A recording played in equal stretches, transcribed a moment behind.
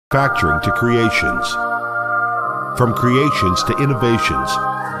manufacturing to creations, from creations to innovations,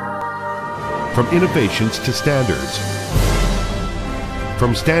 from innovations to standards,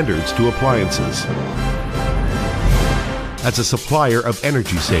 from standards to appliances. As a supplier of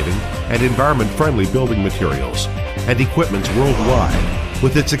energy-saving and environment-friendly building materials and equipment worldwide,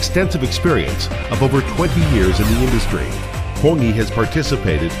 with its extensive experience of over 20 years in the industry, Hongyi has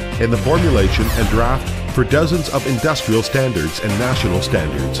participated in the formulation and draft for dozens of industrial standards and national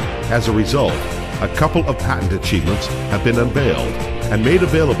standards. As a result, a couple of patent achievements have been unveiled and made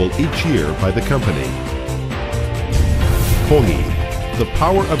available each year by the company. Hongyi, the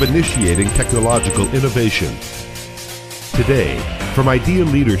power of initiating technological innovation. Today, from idea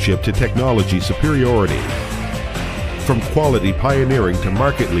leadership to technology superiority, from quality pioneering to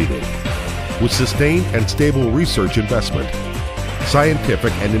market leading, with sustained and stable research investment,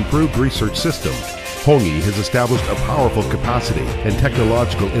 scientific and improved research system, Hongyi has established a powerful capacity and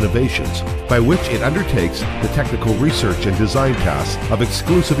technological innovations by which it undertakes the technical research and design tasks of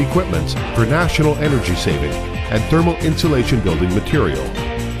exclusive equipments for national energy saving and thermal insulation building material.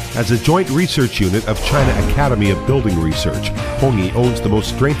 As a joint research unit of China Academy of Building Research, Hongyi owns the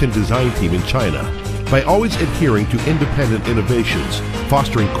most strengthened design team in China. By always adhering to independent innovations,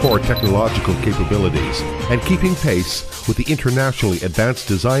 fostering core technological capabilities, and keeping pace with the internationally advanced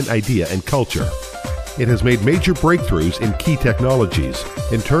design idea and culture, it has made major breakthroughs in key technologies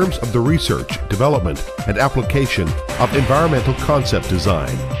in terms of the research, development, and application of environmental concept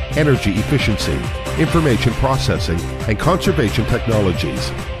design, energy efficiency, information processing, and conservation technologies,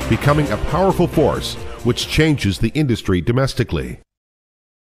 becoming a powerful force which changes the industry domestically.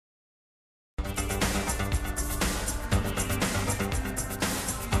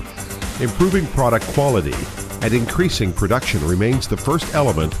 Improving product quality and increasing production remains the first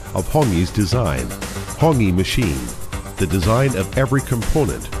element of Hongyi's design. Hongyi Machine, the design of every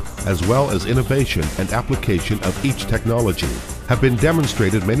component, as well as innovation and application of each technology, have been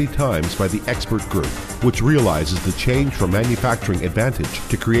demonstrated many times by the expert group, which realizes the change from manufacturing advantage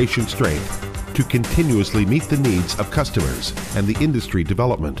to creation strength to continuously meet the needs of customers and the industry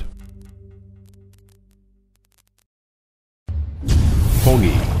development.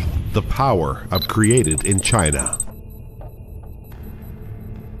 Hongyi, the power of created in China.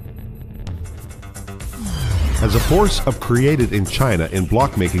 As a force of created in China in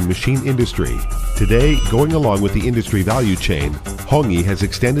block-making machine industry, today, going along with the industry value chain, Hongyi has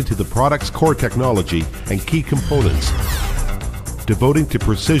extended to the product's core technology and key components, devoting to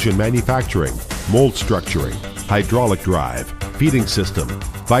precision manufacturing, mold structuring, hydraulic drive, feeding system,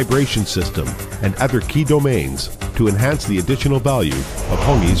 vibration system, and other key domains to enhance the additional value of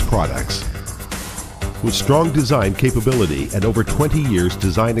Hongyi's products. With strong design capability and over 20 years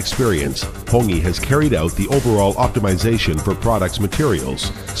design experience, Hongyi has carried out the overall optimization for products'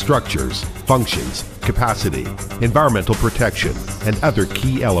 materials, structures, functions, capacity, environmental protection, and other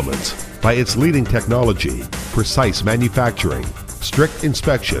key elements by its leading technology, precise manufacturing, strict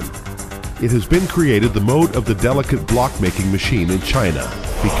inspection. It has been created the mode of the delicate block-making machine in China,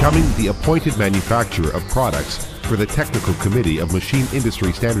 becoming the appointed manufacturer of products for the Technical Committee of Machine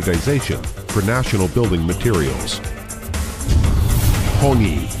Industry Standardization for National Building Materials.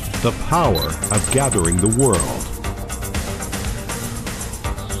 Hongyi, the power of gathering the world.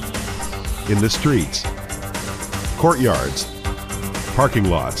 In the streets, courtyards, parking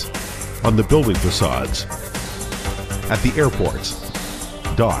lots, on the building facades, at the airports,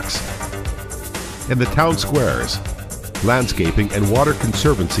 docks, in the town squares, landscaping and water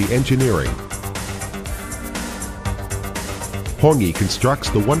conservancy engineering. Hongyi constructs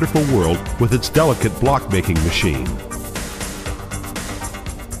the wonderful world with its delicate block-making machine.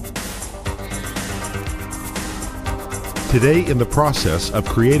 Today, in the process of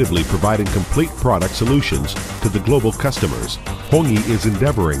creatively providing complete product solutions to the global customers, Hongyi is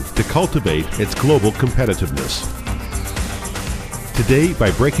endeavoring to cultivate its global competitiveness. Today, by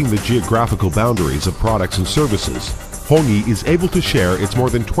breaking the geographical boundaries of products and services, Hongyi is able to share its more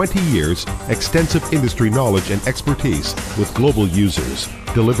than 20 years extensive industry knowledge and expertise with global users,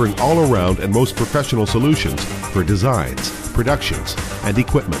 delivering all-around and most professional solutions for designs, productions, and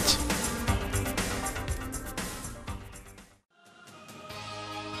equipments.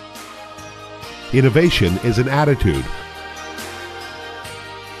 Innovation is an attitude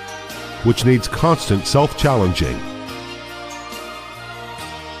which needs constant self-challenging.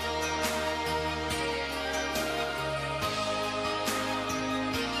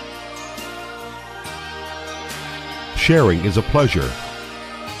 Sharing is a pleasure,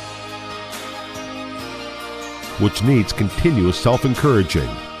 which needs continuous self-encouraging.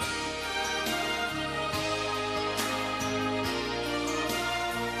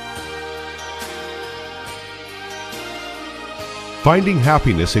 Finding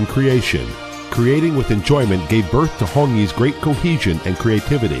happiness in creation, creating with enjoyment gave birth to Hongyi's great cohesion and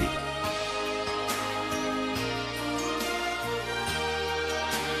creativity.